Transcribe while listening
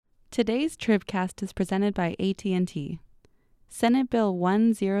Today's Tribcast is presented by AT&T. Senate Bill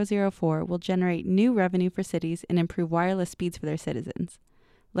 1004 will generate new revenue for cities and improve wireless speeds for their citizens.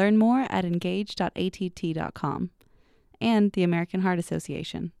 Learn more at engage.att.com. And the American Heart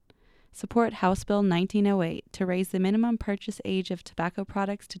Association. Support House Bill 1908 to raise the minimum purchase age of tobacco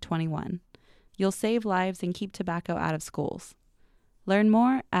products to 21. You'll save lives and keep tobacco out of schools. Learn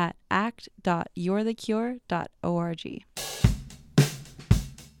more at act.you'rethecure.org.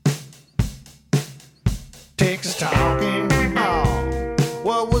 Texas Talking, oh,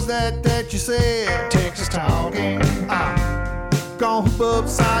 what was that you said? Texas Talking, oh, gonna hoop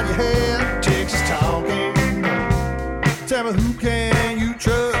upside your head. Texas Talking, tell me who can you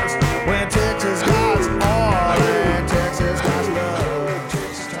trust when Texas guys are and Texas guys love.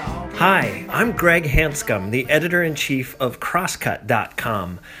 Texas Talking. Hi, I'm Greg Hanscom, the editor-in-chief of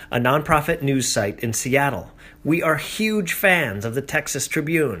Crosscut.com, a nonprofit news site in Seattle. We are huge fans of the Texas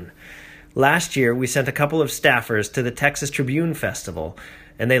Tribune. Last year, we sent a couple of staffers to the Texas Tribune Festival,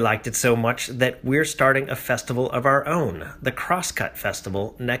 and they liked it so much that we're starting a festival of our own, the Crosscut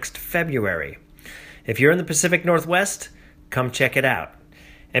Festival, next February. If you're in the Pacific Northwest, come check it out.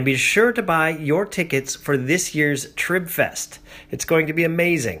 And be sure to buy your tickets for this year's TribFest. It's going to be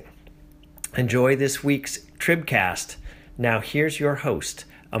amazing. Enjoy this week's Tribcast. Now here's your host,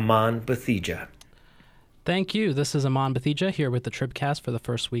 Aman Bathija. Thank you. This is Aman Bathija here with the Tribcast for the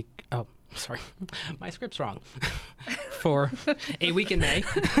first week. Oh, sorry. My script's wrong. For a week in May.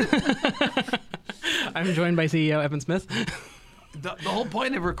 I'm joined by CEO Evan Smith. The whole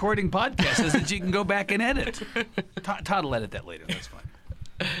point of recording podcasts is that you can go back and edit. Todd will edit that later. That's fine.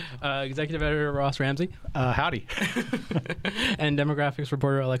 Executive Editor Ross Ramsey. Howdy. And Demographics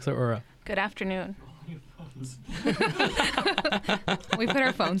Reporter Alexa Ora. Good afternoon. We put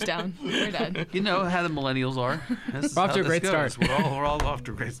our phones down. We're done. You know how the millennials are. That's We're off how to a this great goes. start. We're all off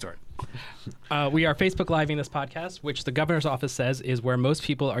to a great start. We are Facebook Living this podcast, which the governor's office says is where most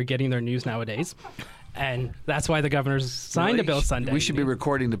people are getting their news nowadays. And that's why the governor's signed a bill Sunday. We should be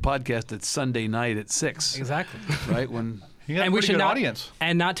recording the podcast at Sunday night at 6. Exactly. Right? When He got And a we pretty should good not audience.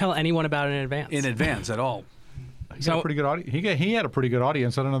 and not tell anyone about it in advance. in advance at all. He got a pretty good audience. He had a pretty good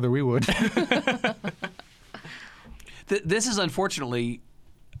audience. I don't know that we would. This is unfortunately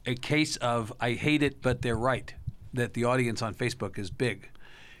a case of I hate it, but they're right, that the audience on Facebook is big.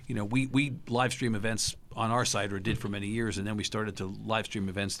 You know, we live stream events on our site, or did for many years, and then we started to live stream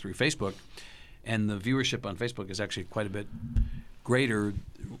events through Facebook. And the viewership on Facebook is actually quite a bit greater.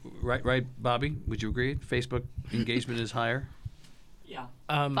 Right, Bobby? Would you agree? Facebook engagement is higher? Yeah.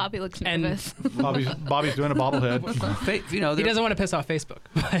 Bobby looks and- nervous. Bobby's doing a bobblehead. You know, He doesn't want to piss off Facebook.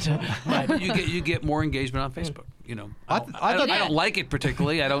 But you get more engagement on Facebook. You know, I don't like it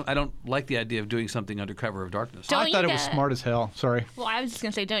particularly. I don't like the idea of doing something under cover of darkness. Don't I thought you it was get- smart as hell. Sorry. Well, I was just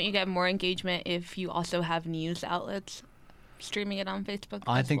going to say, don't you get more engagement if you also have news outlets streaming it on Facebook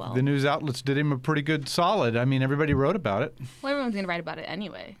I as think well? the news outlets did him a pretty good solid. I mean, everybody wrote about it. Well, everyone's going to write about it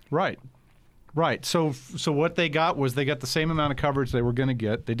anyway. Right. So what they got was they got the same amount of coverage they were going to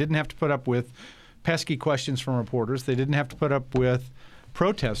get. They didn't have to put up with pesky questions from reporters. They didn't have to put up with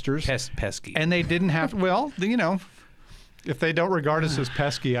protesters. Pesky. And they didn't have to, well, you know, if they don't regard us as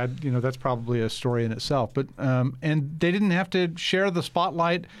pesky, that's probably a story in itself. But and they didn't have to share the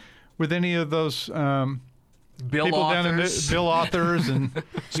spotlight with any of those Bill people authors. Bill authors and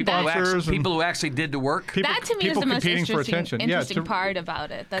sponsors and people who actually did the work. people, That to me is people the most competing for interesting attention. part about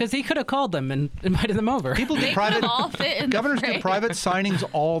it. because he could have called them and invited them over. People do They could private. have all fit in the Governors do frame. private signings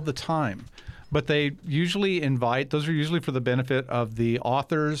all the time, but they usually invite. Those are usually for the benefit of the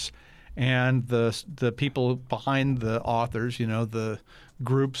authors and the people behind the authors. You know, the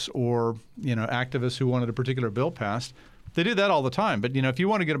groups or activists who wanted a particular bill passed. They do that all the time. But if you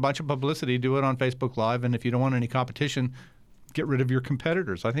want to get a bunch of publicity, do it on Facebook Live, and if you don't want any competition, get rid of your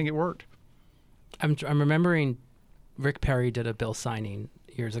competitors. I think it worked. I'm remembering Rick Perry did a bill signing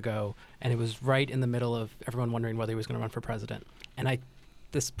years ago, and it was right in the middle of everyone wondering whether he was going to run for president. And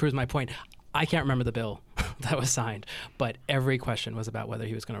this proves my point. I can't remember the bill that was signed, but every question was about whether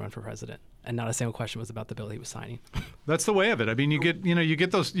he was going to run for president, and not a single question was about the bill he was signing. That's the way of it. I mean, you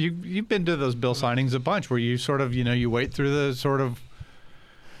get those. You've been to those bill signings a bunch, where you sort of you wait through the sort of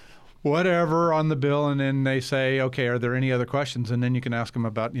whatever on the bill, and then they say, okay, are there any other questions? And then you can ask them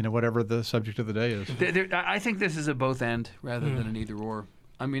about whatever the subject of the day is. I think this is a both and rather than an either or.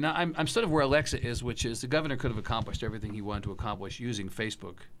 I mean, I'm sort of where Alexa is, which is the governor could have accomplished everything he wanted to accomplish using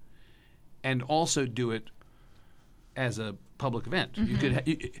Facebook, and also do it as a public event.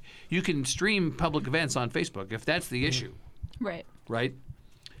 Mm-hmm. You can stream public events on Facebook if that's the issue. Right. Right?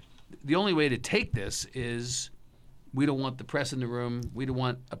 The only way to take this is We don't want the press in the room. We don't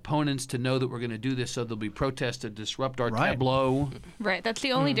want opponents to know that we're going to do this, so there'll be protests to disrupt our tableau. Right. That's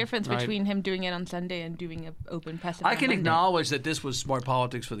the only difference right. between him doing it on Sunday and doing an open press. I can acknowledge that this was smart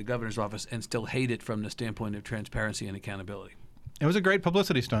politics for the governor's office and still hate it from the standpoint of transparency and accountability. It was a great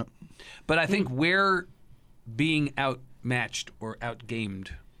publicity stunt. But I think we're being outmatched or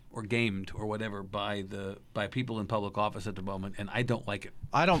outgamed or gamed or whatever by people in public office at the moment, and I don't like it.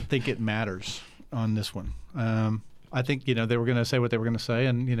 I don't think it matters on this one. I think, they were going to say what they were going to say,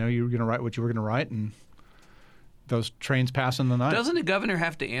 and, you were going to write what you were going to write, and those trains pass in the night. Doesn't the governor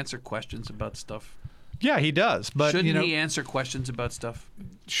have to answer questions about stuff? Yeah, he does. But Shouldn't he answer questions about stuff?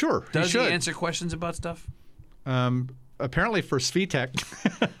 Sure, Does he should. answer questions about stuff? Apparently for Svitek,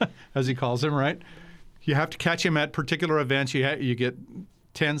 as he calls him, right? You have to catch him at particular events. You get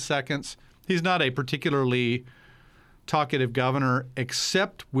 10 seconds. He's not a particularly talkative governor,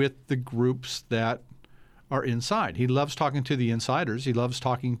 except with the groups that are inside. He loves talking to the insiders. He loves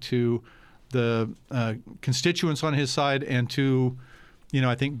talking to the constituents on his side and to,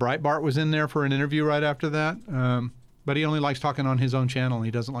 I think Breitbart was in there for an interview right after that. But he only likes talking on his own channel, and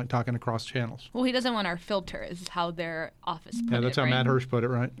he doesn't like talking across channels. Well, he doesn't want our filter, is how their office put it. Yeah, that's how right? Matt Hirsch put it,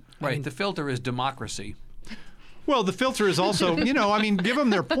 right? Right. The filter is democracy. Well, the filter is also, give them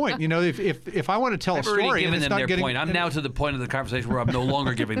their point. If I want to tell I've a story, already given and it's them not their getting, point. I'm now to the point of the conversation where I'm no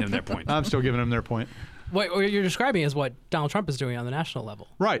longer giving them their point. I'm still giving them their point. What you're describing is what Donald Trump is doing on the national level.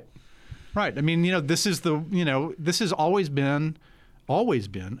 Right. I mean, this is this has always been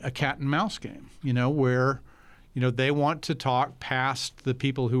a cat and mouse game. Where, they want to talk past the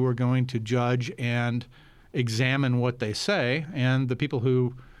people who are going to judge and examine what they say, and the people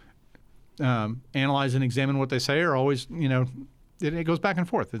who analyze and examine what they say are always, it goes back and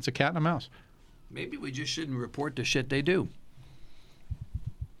forth. It's a cat and a mouse. Maybe we just shouldn't report the shit they do.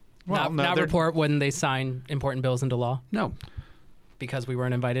 Well, not report when they sign important bills into law No. because we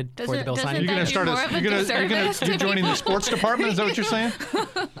weren't invited for the bill doesn't signing. You're going to start more of a you're joining the sports department? Is that what you're saying?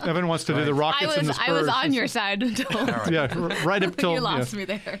 Evan wants to do the Rockets and the Spurs. I was on your side until Yeah, right up till you lost yeah. me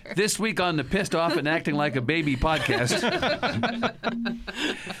there. This week on the Pissed Off and Acting Like a Baby podcast.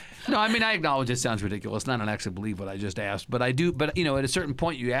 No, I mean, I acknowledge it sounds ridiculous. I don't actually believe what I just asked. But I do. But, at a certain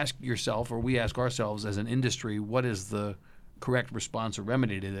point, you ask yourself, or we ask ourselves as an industry, what is the correct response or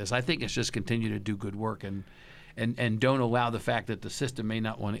remedy to this? I think it's just continue to do good work and don't allow the fact that the system may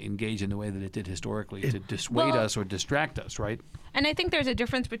not want to engage in the way that it did historically to dissuade us or distract us, right? And I think there's a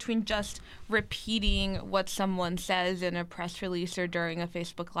difference between just repeating what someone says in a press release or during a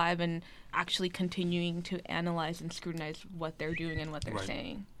Facebook Live and actually continuing to analyze and scrutinize what they're doing and what they're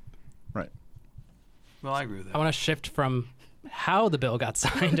saying. Right. Well, I agree with that. I want to shift from how the bill got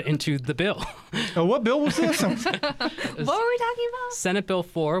signed into the bill. Oh, what bill was this? What were we talking about? Senate Bill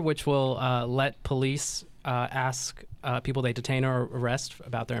 4, which will let police ask people they detain or arrest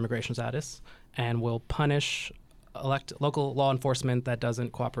about their immigration status, and will punish local law enforcement that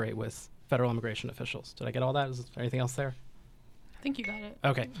doesn't cooperate with federal immigration officials. Did I get all that? Is there anything else there? I think you got it.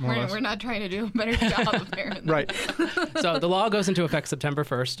 Okay. We're not trying to do a better job, apparently. Right. So the law goes into effect September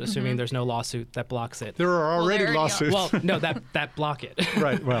 1st, assuming there's no lawsuit that blocks it. There are already there already lawsuits. Well, no, that block it.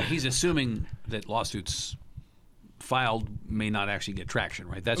 Right. Well, He's assuming that lawsuits filed may not actually get traction,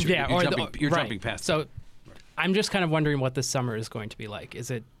 right? That's Yeah, you're or jumping, you're right. jumping past. So I'm just kind of wondering what this summer is going to be like.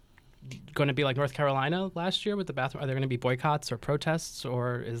 Is it going to be like North Carolina last year with the bathroom? Are there going to be boycotts or protests,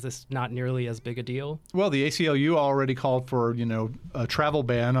 or is this not nearly as big a deal? well, the ACLU already called for a travel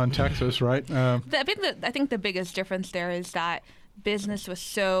ban on Texas, right? I think the biggest difference there is that business was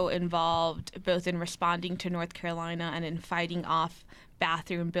so involved both in responding to North Carolina and in fighting off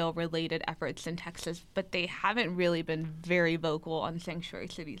bathroom bill related efforts in Texas, but they haven't really been very vocal on sanctuary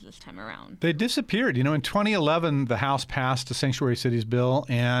cities this time around. They disappeared. In 2011, the House passed a sanctuary cities bill,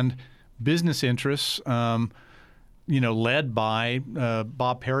 and business interests, led by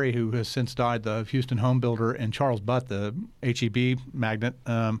Bob Perry, who has since died, the Houston home builder, and Charles Butt, the HEB magnate,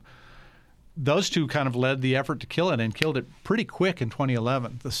 those two kind of led the effort to kill it and killed it pretty quick in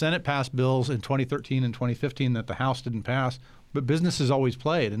 2011. The Senate passed bills in 2013 and 2015 that the House didn't pass, but business has always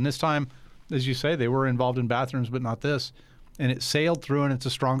played. And this time, as you say, they were involved in bathrooms, but not this. And it sailed through, and it's a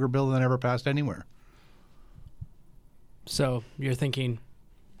stronger bill than ever passed anywhere. So you're thinking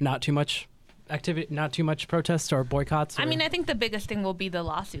not too much activity, not too much protests or boycotts? Or... I mean, I think the biggest thing will be the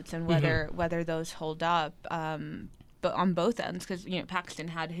lawsuits and whether those hold up, but on both ends, because Paxton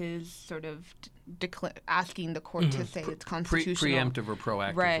had his sort of asking the court to say it's constitutional. Preemptive or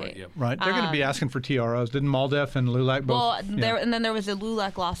proactive. Right. Yep. Right. They're going to be asking for TROs. Didn't MALDEF and LULAC both? Well, and then there was a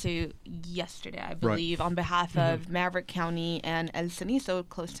LULAC lawsuit yesterday, I believe, on behalf of Maverick County and El Cenizo,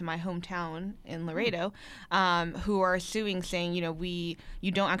 close to my hometown in Laredo, who are suing, saying,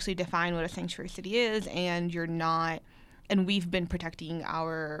 you don't actually define what a sanctuary city is, and you're not. And we've been protecting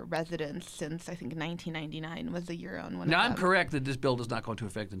our residents since, I think, 1999 was the year on one. Now, of I'm them. correct that this bill does not go into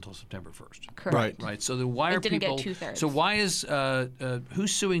effect until September 1st. Correct. Right. So then why are It didn't people? get 2/3. So why is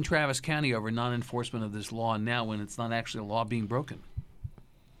who's suing Travis County over non-enforcement of this law now when it's not actually a law being broken?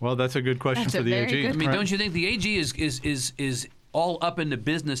 Well, that's a good question That's for a the very AG. good I mean, Right. don't you think the AG is all up in the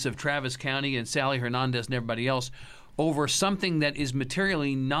business of Travis County and Sally Hernandez and everybody else over something that is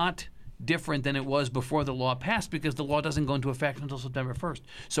materially not different than it was before the law passed, because the law doesn't go into effect until September 1st.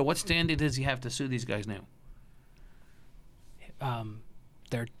 So what standing does he have to sue these guys now?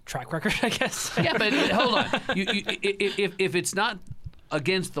 Their track record, I guess. Yeah, but hold on. If it's not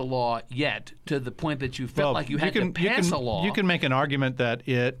against the law yet, to the point that you felt like you had to pass a law. You can make an argument that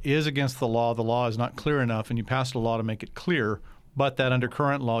it is against the law is not clear enough, and you passed a law to make it clear, but that under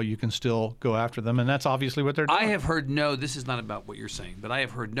current law you can still go after them, and that's obviously what they're doing. I have heard this is not about what you're saying, but I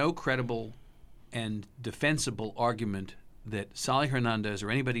have heard no credible and defensible argument that Sally Hernandez or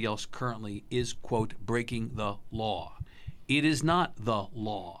anybody else currently is, quote, breaking the law. It is not the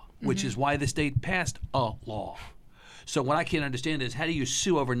law, which is why the state passed a law. So what I can't understand is, how do you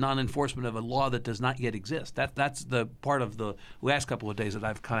sue over non-enforcement of a law that does not yet exist? That's the part of the last couple of days that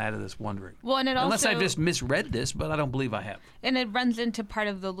I've come out of this wondering. Well, and it Unless also, I've just misread this, but I don't believe I have. And it runs into part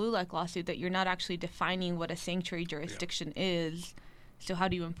of the LULAC lawsuit that you're not actually defining what a sanctuary jurisdiction is. So how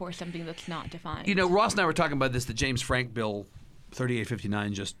do you enforce something that's not defined? Ross and I were talking about this. The James Frank bill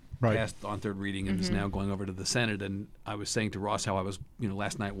 3859 just Right. passed on third reading and is now going over to the Senate. And I was saying to Ross how I was,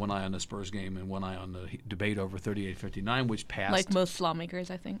 last night, one eye on the Spurs game and one eye on the debate over 3859, which passed. like most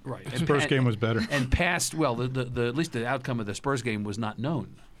lawmakers, I think. Right. The Spurs game was better. And passed, well, the at least the outcome of the Spurs game was not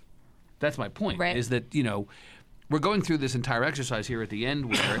known. That's my point, Right. is that, we're going through this entire exercise here at the end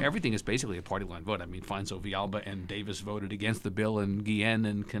where everything is basically a party line vote. I mean, Fonso Villalba and Davis voted against the bill, and Guillen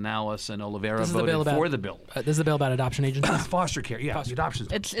and Canales and Oliveira This is the voted bill about, for the bill. This is the bill about adoption agencies. Foster care, yeah, the adoption.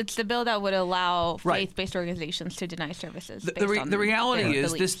 It's the bill that would allow Right. faith-based organizations to deny services. The based on reality their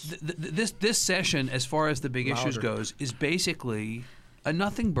is beliefs. this session, as far as the big issues goes, is basically a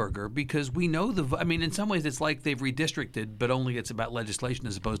nothing burger, because we know in some ways it's like they've redistricted, but only it's about legislation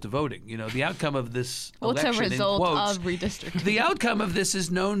as opposed to voting. The outcome of this Well, it's a election, in result quotes, of redistricting. the outcome of this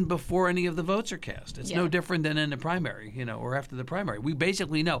is known before any of the votes are cast. It's no Yeah. different than in the primary, or after the primary. We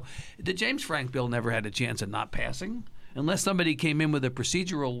basically know. The James Frank bill never had a chance of not passing, unless somebody came in with a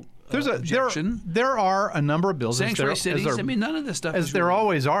procedural objection. There are a number of bills. Sanctuary cities. None of this stuff. As is there really-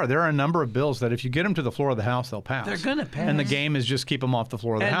 always are. There are a number of bills that if you get them to the floor of the House, they'll pass. They're gonna pass. And the game is just keep them off the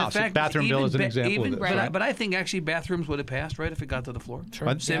floor of the And House. fact, Bathroom bill is an example of this. But, but I think actually bathrooms would have passed, right, if it got to the floor.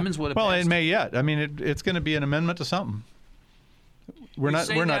 Sure. Simmons would have Well, passed. it may yet. I mean, it's going to be an amendment to something. We're not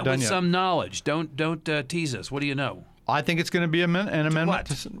Say done that with yet. some knowledge. Don't tease us. What do you know? I think it's going to be an amendment.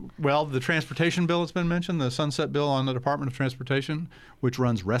 what? The transportation bill has been mentioned, the sunset bill on the Department of Transportation, which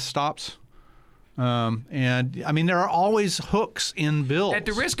runs rest stops. And I mean, there are always hooks in bills. At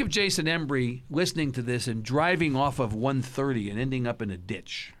the risk of Jason Embry listening to this and driving off of 130 and ending up in a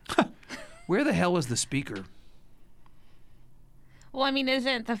ditch, where the hell is the speaker? Well,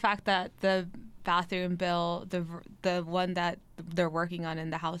 isn't the fact that the bathroom bill, the one that they're working on in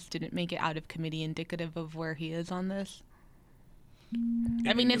the House, didn't make it out of committee indicative of where he is on this?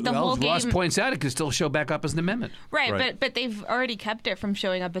 If the whole Ross game, points out, it could still show back up as an amendment. right, but they've already kept it from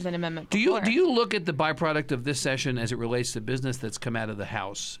showing up as an amendment. Do Before. you look at the byproduct of this session as it relates to business that's come out of the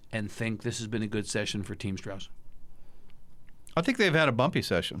House and think this has been a good session for Team Strauss? I think they've had a bumpy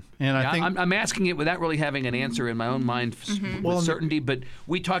session, and I think I'm asking it without really having an answer in my own mind with certainty. But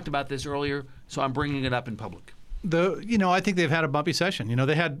we talked about this earlier, so I'm bringing it up in public. I think they've had a bumpy session.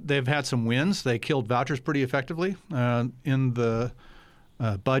 They've had some wins. They killed vouchers pretty effectively in the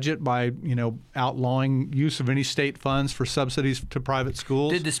budget by outlawing use of any state funds for subsidies to private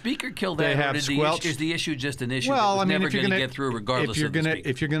schools. Did the speaker kill They that, or have is squelched- the issue just an issue Well, that was never if you're going to gonna get through regardless if you're of the gonna speaker?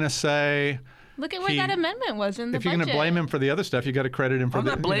 if you're gonna say Look at where that amendment was in the if budget. you're going to blame him for the other stuff, you got to credit him for I'm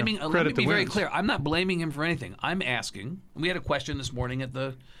the not blaming. Let me credit be the very wins. clear. I'm not blaming him for anything. I'm asking. We had a question this morning at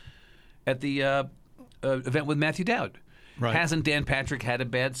the event with Matthew Dowd. Right. Hasn't Dan Patrick had a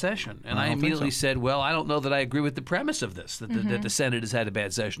bad session? And I don't think immediately so. said, well, I don't know that I agree with the premise of this, that the Senate has had a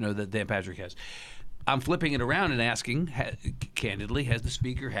bad session or that Dan Patrick has. I'm flipping it around and asking, candidly, has the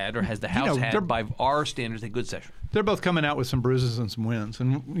Speaker had or has the House they're- had, by our standards, a good session? They're both coming out with some bruises and some wins.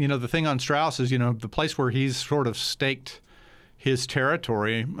 And, the thing on Strauss is, the place where he's sort of staked his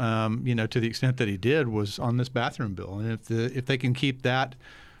territory, to the extent that he did, was on this bathroom bill. And if they can keep that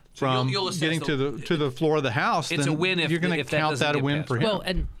from you'll assess getting to the floor of the House, It's then a win if you're going if to that count doesn't that a get win passed. for him. Well,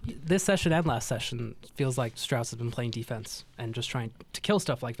 and this session and last session feels like Strauss has been playing defense and just trying to kill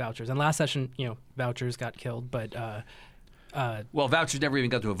stuff like vouchers. And last session, vouchers got killed, but Well, vouchers never even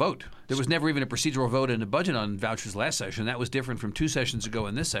got to a vote. There was never even a procedural vote in the budget on vouchers last session. That was different from 2 sessions ago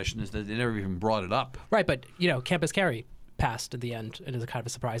in this session, is that they never even brought it up. right. But campus carry passed at the end. It is a kind of a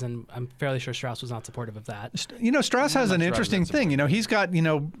surprise, and I'm fairly sure Strauss was not supportive of that. Strauss has an sure interesting that's thing. He's got,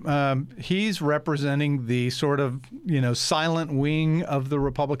 he's representing the sort of, silent wing of the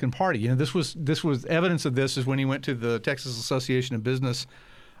Republican Party. This was evidence of this is when he went to the Texas Association of Business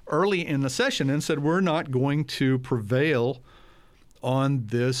early in the session and said, we're not going to prevail on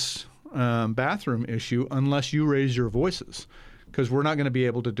this bathroom issue unless you raise your voices, because we're not going to be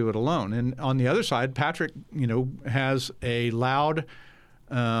able to do it alone. And on the other side, Patrick, has a loud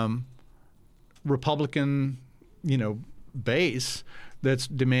Republican, base that's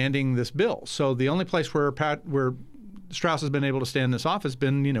demanding this bill. So the only place where Strauss has been able to stand this off has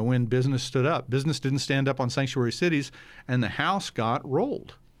been, when business stood up. Business didn't stand up on sanctuary cities, and the House got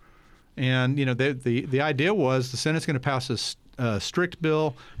rolled. And the idea was the Senate's going to pass a strict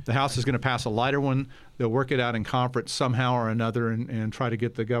bill. The House is going to pass a lighter one. They'll work it out in conference somehow or another and try to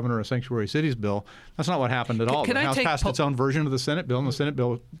get the governor a sanctuary cities bill. That's not what happened at all. can The I House take passed its own version of the Senate bill, and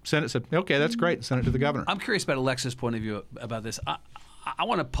the Senate said, okay, that's great, and sent it to the governor. I'm curious about Alexa's point of view about this. I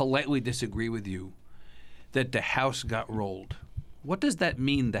want to politely disagree with you that the House got rolled. What does that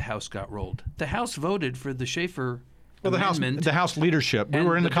mean, the House got rolled? The House voted for the Schaefer Well, amendment. the House leadership. We and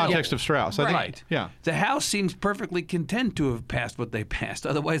were in the the bill. context of Strauss. I think- Right. yeah. The House seems perfectly content to have passed what they passed.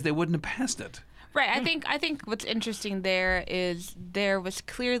 Otherwise, they wouldn't have passed it. Right. I think what's interesting there is there was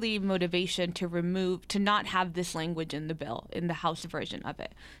clearly motivation to not have this language in the bill, in the House version of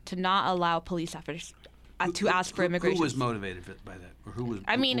it, to not allow police officers to ask for immigration. Who was motivated by that, or who was?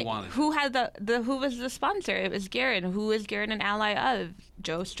 I mean, who wanted it? who had who was the sponsor? It was Guerin. Who is Guerin an ally of?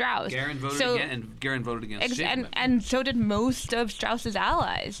 Joe Strauss. Guerin voted against Schaefer. And so did most of Strauss's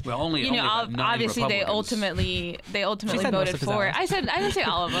allies. Well, only about 9 obviously they Republicans. ultimately said most voted of his for it. allies. I didn't say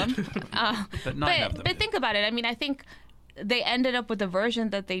all of them. But 9 of them. But think about it. I mean, I think they ended up with a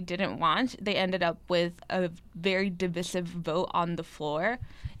version that they didn't want. They ended up with a very divisive vote on the floor.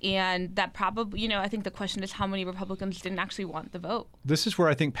 And that probably, I think the question is how many Republicans didn't actually want the vote. This is where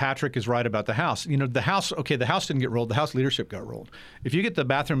I think Patrick is right about the House. The House didn't get rolled. The House leadership got rolled. If you get the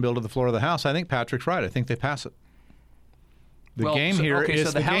bathroom bill to the floor of the House, I think Patrick's right. I think they pass it. The game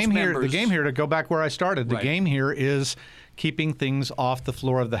here to go back where I started. The Right. game here is keeping things off the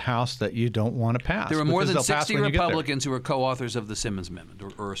floor of the House that you don't want to pass. There were more because than they'll pass 60 when you get there. Republicans who were co-authors of the Simmons Amendment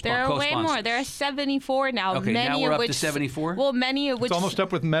or There are way co-sponsors. more. There are 74 now. Okay, many now we're of up which, to 74? Well, many of which. It's almost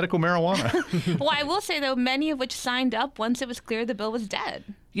up with medical marijuana. Well, I will say though, many of which signed up once it was clear the bill was dead.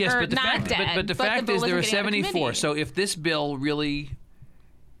 Yes, Or but the not fact, dead, but the fact bill is there are wasn't getting out of 74. committee. So if this bill really,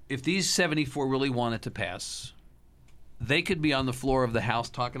 if these 74 really wanted to pass, they could be on the floor of the House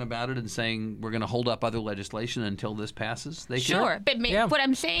talking about it and saying we're going to hold up other legislation until this passes. They Sure, could, but what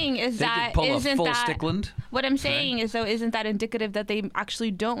I'm saying is they that could pull isn't a full that. Stickland. What I'm saying is though, isn't that indicative that they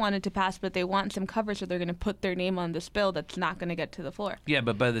actually don't want it to pass, but they want some cover, so they're going to put their name on this bill that's not going to get to the floor. Yeah,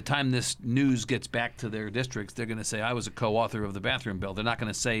 but by the time this news gets back to their districts, they're going to say I was a co-author of the bathroom bill. They're not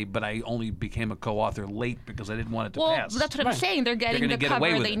going to say, but I only became a co-author late because I didn't want it to Well, pass. that's what I'm saying. They're getting gonna the get away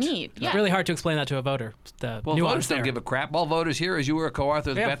cover with they it. need. It's Yeah. really hard to explain that to a voter. The Well, nuance voters don't there. give a crap. All voters hear is you were a co-author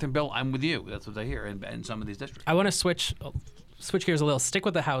of the Yeah. bathroom bill. I'm with you. That's what they hear in some of these districts. I want to switch gears a little. Stick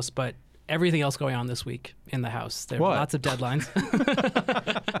with the House, but everything else going on this week in the House. There are What? lots of deadlines.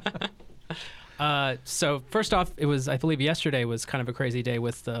 So first off, it was, I believe yesterday was kind of a crazy day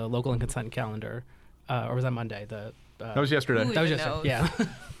with the local and consent calendar. Or was that Monday? That was yesterday. Ooh. That was Who yesterday. knows?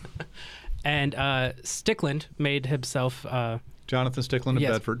 Yeah. And Stickland made himself Jonathan Stickland of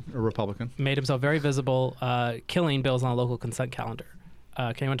Yes. Bedford, a Republican. very visible, killing bills on a local consent calendar.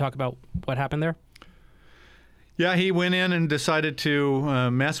 Can anyone talk about what happened there? Yeah, he went in and decided to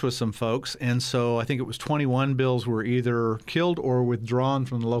mess with some folks, and so I think it was 21 bills were either killed or withdrawn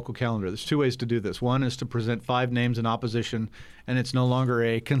from the local calendar. There's two ways to do this. One is to present 5 names in opposition, and it's no longer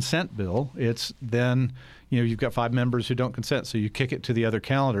a consent bill. It's then, you've got 5 members who don't consent, so you kick it to the other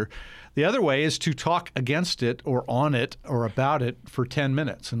calendar. The other way is to talk against it or on it or about it for 10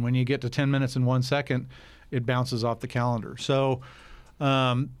 minutes, and when you get to 10 minutes and 1 second, it bounces off the calendar. So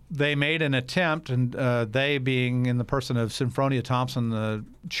they made an attempt, and they being in the person of Symphonia Thompson, the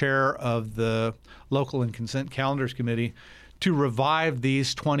chair of the Local and Consent Calendars Committee, to revive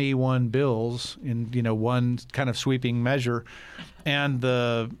these 21 bills in one kind of sweeping measure. And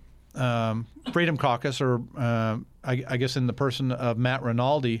the Freedom Caucus, or I guess in the person of Matt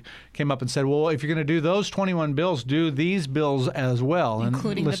Rinaldi, came up and said, well, if you're going to do those 21 bills, do these bills as well.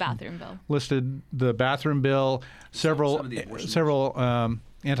 Including the bathroom bill. Listed the bathroom bill, several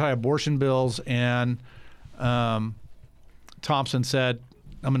anti-abortion bills, and Thompson said,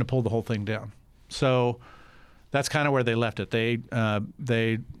 I'm going to pull the whole thing down. So that's kind of where they left it.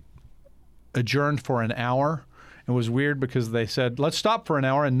 They adjourned for an hour. It was weird because they said, let's stop for an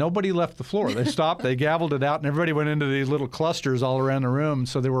hour, and nobody left the floor. They stopped, they gavelled it out, and everybody went into these little clusters all around the room.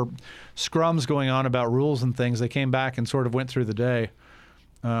 So there were scrums going on about rules and things. They came back and sort of went through the day.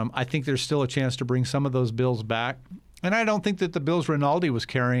 I think there's still a chance to bring some of those bills back. And I don't think that the bills Rinaldi was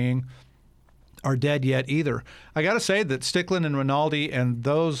carrying are dead yet either. I got to say that Stickland and Rinaldi and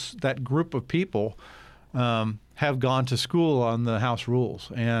that group of people have gone to school on the House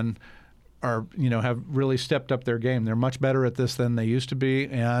rules and are, have really stepped up their game. They're much better at this than they used to be,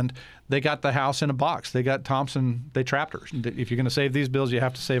 and they got the House in a box. They got Thompson. They trapped her. If you're going to save these bills, you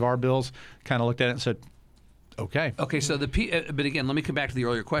have to save our bills. Kind of looked at it and said, okay. Okay, so but again, let me come back to the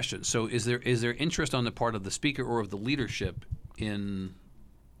earlier question. So is there interest on the part of the Speaker or of the leadership in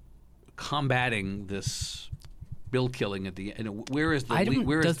combating this bill killing at the end? Where is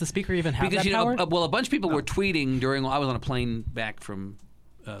the does the Speaker even have because that power? Well, a bunch of people were tweeting during. I was on a plane back from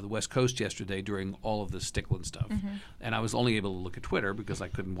the West Coast yesterday during all of this Stickland stuff, and I was only able to look at Twitter because I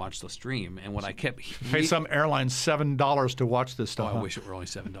couldn't watch the stream. And what I kept pay some airlines $7 to watch this stuff. I wish it were only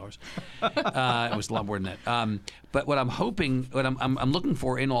 $7. It was a lot more than that. But what I'm hoping, what I'm looking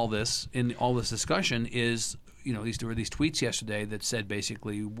for in all this discussion is, there were these tweets yesterday that said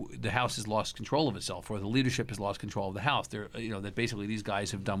basically the House has lost control of itself, or the leadership has lost control of the House. That basically these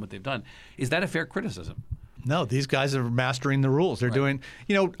guys have done what they've done. Is that a fair criticism? No, these guys are mastering the rules. They're doing,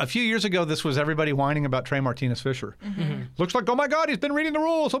 a few years ago, this was everybody whining about Trey Martinez-Fisher. Looks like, oh my God, he's been reading the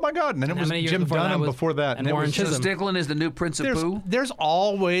rules. Oh my God. And then it was Jim Dunham before that. And Warren Chisholm. So Stickland is the new Prince of Pooh? There's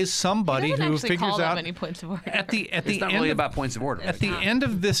always somebody who figures call out. them any points of order. It's not really about points of order. At the end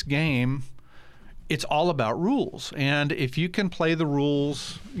of this game, it's all about rules. And if you can play the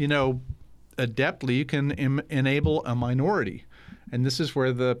rules, adeptly, you can enable a minority. And this is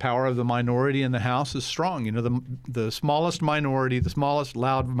where the power of the minority in the House is strong. The smallest minority, the smallest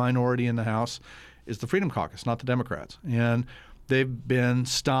loud minority in the House is the Freedom Caucus, not the Democrats. And they've been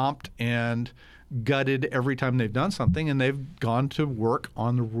stomped and gutted every time they've done something, and they've gone to work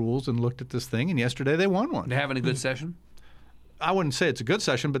on the rules and looked at this thing, and yesterday they won one. They're having a good session? I wouldn't say it's a good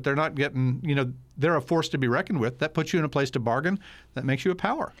session, but they're not getting, they're a force to be reckoned with. That puts you in a place to bargain. That makes you a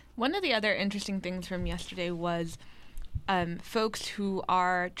power. One of the other interesting things from yesterday was folks who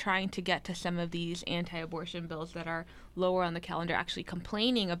are trying to get to some of these anti-abortion bills that are lower on the calendar actually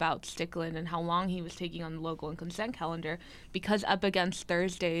complaining about Stickland and how long he was taking on the local and consent calendar, because up against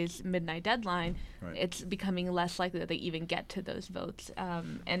Thursday's midnight deadline, it's becoming less likely that they even get to those votes.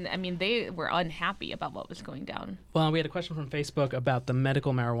 And I mean, they were unhappy about what was going down. Well, we had a question from Facebook about the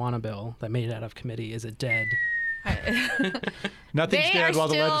medical marijuana bill that made it out of committee. Is it dead? Nothing's dead while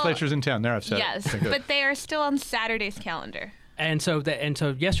the legislature's in town. There, I've said yes, it. But they are still on Saturday's calendar. And so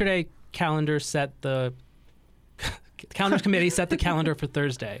yesterday, calendars committee set the calendar for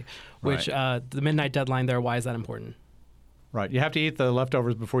Thursday, which the midnight deadline there. Why is that important? Right, you have to eat the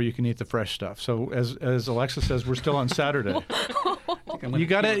leftovers before you can eat the fresh stuff. So as Alexa says, we're still on Saturday. You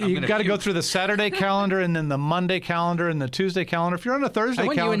got to go through the Saturday calendar and then the Monday calendar and the Tuesday calendar. If you're on a Thursday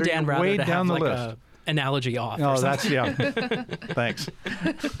calendar, you're way down the list. Analogy off. Oh, that's Thanks.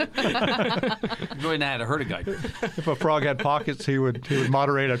 You really know how to hurt a guy. If a frog had pockets, he would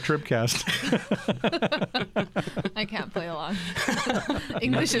moderate a tripcast. I can't play along.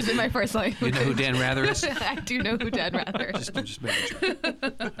 English isn't my first language. You know who Dan Rather is? I do know who Dan Rather is. Just making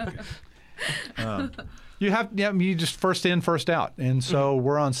sure. You just first in, first out, and so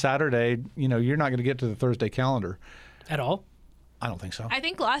we're on Saturday. You're not going to get to the Thursday calendar at all. I don't think so. I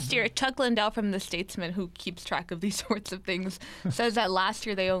think last year, Chuck Lindell from The Statesman, who keeps track of these sorts of things, says that last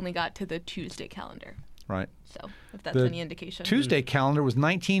year they only got to the Tuesday calendar. Right. So, if that's any indication. Tuesday calendar was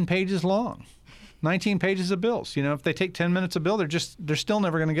 19 pages long. 19 pages of bills. If they take 10 minutes a bill, they're still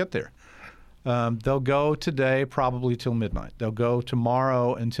never going to get there. They'll go today probably till midnight. They'll go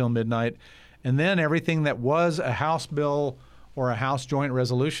tomorrow until midnight. And then everything that was a House bill or a House joint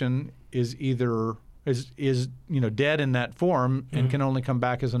resolution is either dead in that form and can only come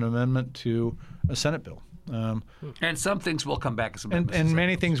back as an amendment to a Senate bill. And some things will come back as and amendments.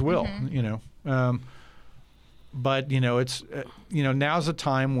 many things will, but it's now's a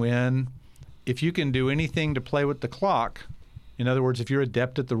time when, if you can do anything to play with the clock, in other words, if you're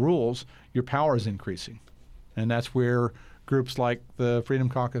adept at the rules, your power is increasing, and that's where groups like the Freedom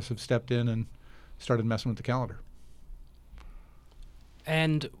Caucus have stepped in and started messing with the calendar.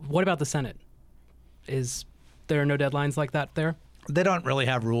 And what about the Senate? Is there no deadlines like that there? They don't really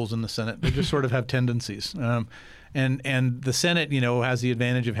have rules in the Senate. They just sort of have tendencies. And the Senate, has the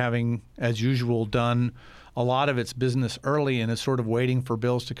advantage of having, as usual, done a lot of its business early and is sort of waiting for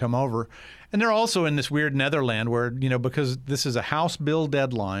bills to come over. And they're also in this weird netherland where, because this is a House bill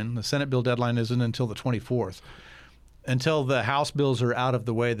deadline, the Senate bill deadline isn't until the 24th. Until the House bills are out of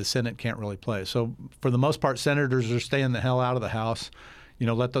the way, the Senate can't really play. So for the most part, senators are staying the hell out of the House.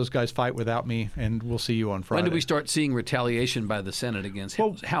 Let those guys fight without me, and we'll see you on Friday. When do we start seeing retaliation by the Senate against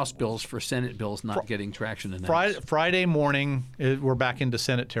House bills for Senate bills not getting traction in the House? Friday morning, we're back into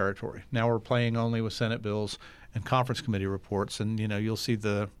Senate territory. Now we're playing only with Senate bills and conference committee reports, and you'll see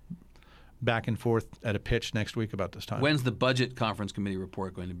the back and forth at a pitch next week about this time. When's the budget conference committee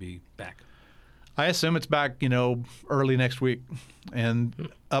report going to be back? I assume it's back, early next week,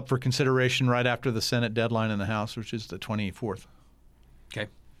 and up for consideration right after the Senate deadline in the House, which is the 24th. Okay.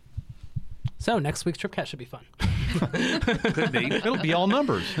 So next week's TripCast should be fun. Could be. It'll be all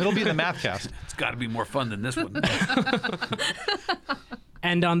numbers. It'll be the MathCast. It's got to be more fun than this one.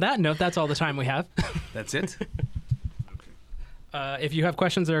 And on that note, that's all the time we have. That's it? If you have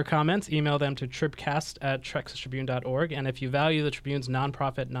questions or comments, email them to tribcast@texastribune.org. And if you value the Tribune's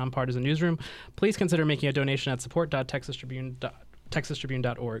nonprofit, nonpartisan newsroom, please consider making a donation at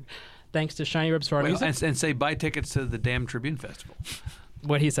support.texastribune.org. Thanks to Shiny Ribs for our music. And say buy tickets to the damn Tribune Festival.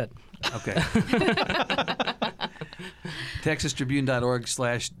 What he said. Okay.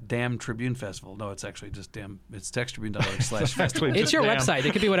 TexasTribune.org/damn Tribune Festival. No, it's actually just damn. It's TexasTribune.org/festival. It's your website.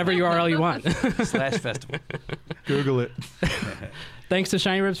 It could be whatever URL you want. /festival. Google it. Thanks to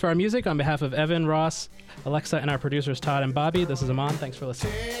Shiny Ribs for our music. On behalf of Evan, Ross, Alexa, and our producers Todd and Bobby, this is Aman. Thanks for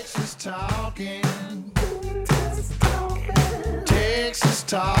listening. Texas talking. Texas talking. Texas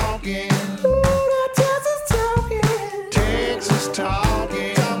talking. Texas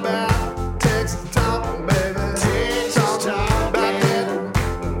talking. Talk about Texas talking, baby. Texas talking. About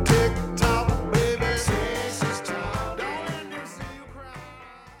that Texas talking, baby. Texas talking. Don't let me see you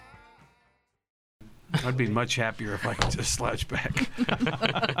cry. I'd be much happier if I could just slouch back.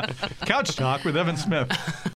 Couch Talk with Evan Smith.